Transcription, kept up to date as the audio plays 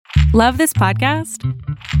Love this podcast?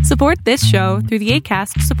 Support this show through the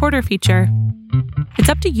Acast supporter feature. It's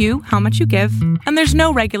up to you how much you give, and there's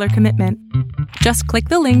no regular commitment. Just click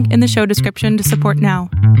the link in the show description to support now.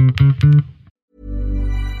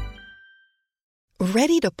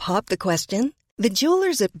 Ready to pop the question? The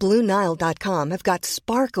jewelers at BlueNile.com have got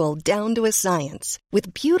sparkle down to a science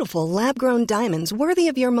with beautiful lab-grown diamonds worthy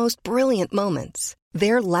of your most brilliant moments.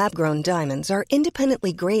 Their lab-grown diamonds are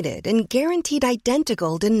independently graded and guaranteed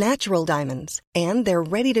identical to natural diamonds, and they're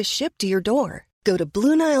ready to ship to your door. Go to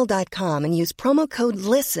BlueNile.com and use promo code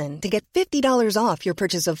LISTEN to get $50 off your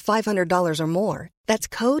purchase of $500 or more. That's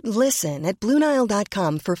code LISTEN at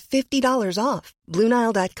BlueNile.com for $50 off.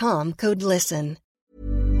 BlueNile.com, code LISTEN.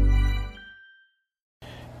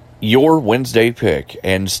 Your Wednesday pick,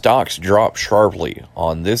 and stocks drop sharply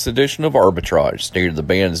on this edition of Arbitrage, State of the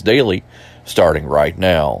Bands Daily, starting right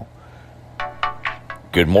now.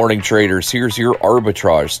 Good morning, traders. Here's your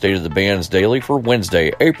Arbitrage State of the Bands Daily for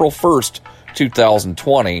Wednesday, April 1st,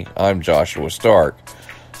 2020. I'm Joshua Stark.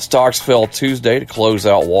 Stocks fell Tuesday to close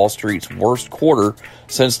out Wall Street's worst quarter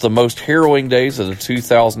since the most harrowing days of the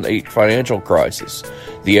 2008 financial crisis.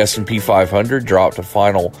 The S&P 500 dropped a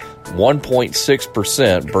final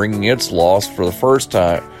 1.6%, bringing its loss for the first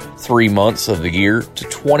time 3 months of the year to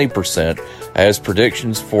 20%, as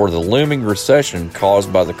predictions for the looming recession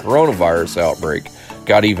caused by the coronavirus outbreak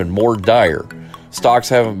got even more dire. Stocks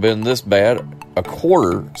haven't been this bad a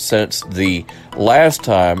quarter since the last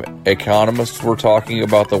time economists were talking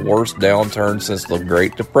about the worst downturn since the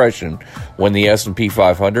Great Depression, when the S&P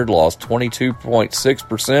 500 lost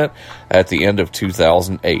 22.6% at the end of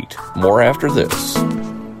 2008. More after this.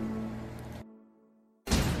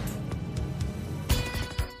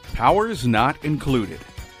 Powers Not Included,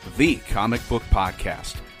 the comic book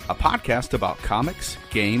podcast. A podcast about comics,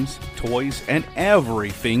 games, toys, and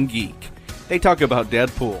everything geek. They talk about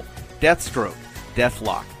Deadpool, Deathstroke,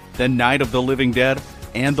 Deathlock, The Night of the Living Dead,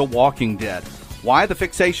 and The Walking Dead. Why the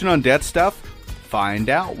fixation on dead stuff? Find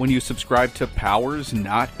out when you subscribe to Powers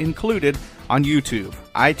Not Included on YouTube,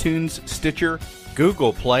 iTunes, Stitcher,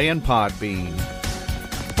 Google Play, and Podbean.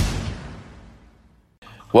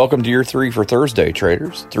 Welcome to your 3 for Thursday,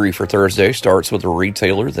 traders. 3 for Thursday starts with a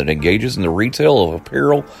retailer that engages in the retail of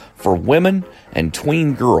apparel for women and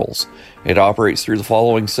tween girls. It operates through the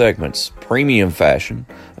following segments: premium fashion,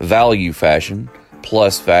 value fashion,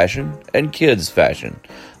 plus fashion, and kids fashion.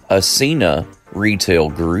 Ascena Retail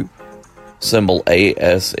Group, symbol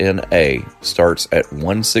ASNA, starts at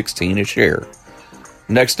 $1.16 a share.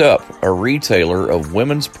 Next up, a retailer of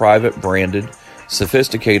women's private branded,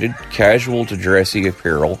 sophisticated, casual to dressy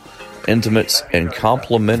apparel, intimates, and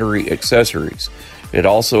complementary accessories. It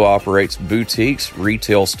also operates boutiques,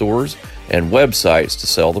 retail stores, and websites to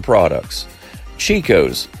sell the products.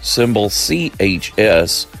 Chico's, symbol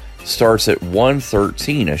CHS, starts at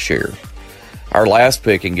 $1.13 a share. Our last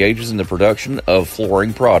pick engages in the production of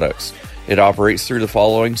flooring products. It operates through the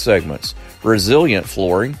following segments: resilient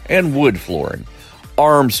flooring and wood flooring.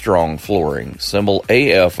 Armstrong Flooring, symbol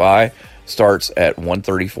AFI, starts at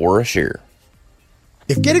 $1.34 a share.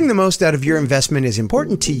 If getting the most out of your investment is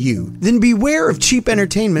important to you, then beware of cheap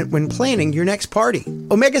entertainment when planning your next party.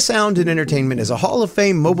 Omega Sound and Entertainment is a Hall of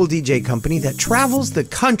Fame mobile DJ company that travels the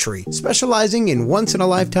country, specializing in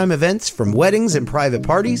once-in-a-lifetime events from weddings and private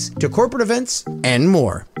parties to corporate events and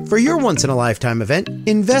more. For your once-in-a-lifetime event,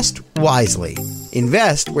 invest wisely.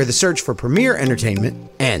 Invest where the search for premier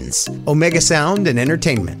entertainment ends. Omega Sound and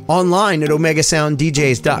Entertainment. Online at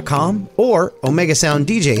OmegaSoundDJs.com or Omega Sound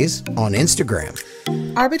DJs on Instagram.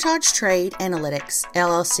 Arbitrage Trade Analytics,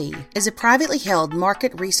 LLC, is a privately held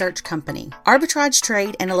market research company. Arbitrage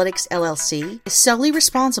Trade Analytics, LLC, is solely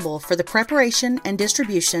responsible for the preparation and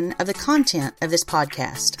distribution of the content of this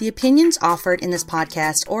podcast. The opinions offered in this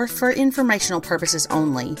podcast are for informational purposes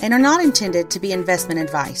only and are not intended to be investment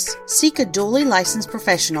advice. Seek a duly licensed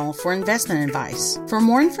professional for investment advice. For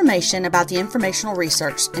more information about the informational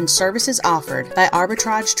research and services offered by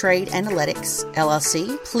Arbitrage Trade Analytics,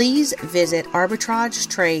 LLC, please visit arbitragetrade.com.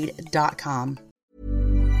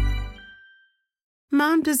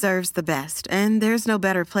 Mom deserves the best, and there's no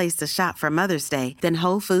better place to shop for Mother's Day than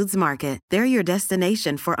Whole Foods Market. They're your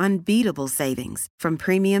destination for unbeatable savings, from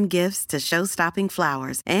premium gifts to show-stopping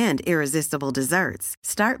flowers and irresistible desserts.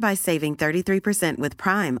 Start by saving 33% with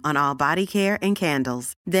Prime on all body care and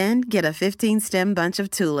candles. Then get a 15-stem bunch of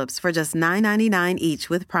tulips for just $9.99 each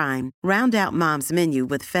with Prime. Round out Mom's menu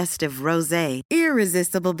with festive rosé,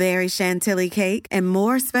 irresistible berry chantilly cake, and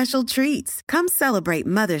more special treats. Come celebrate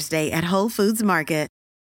Mother's Day at Whole Foods Market.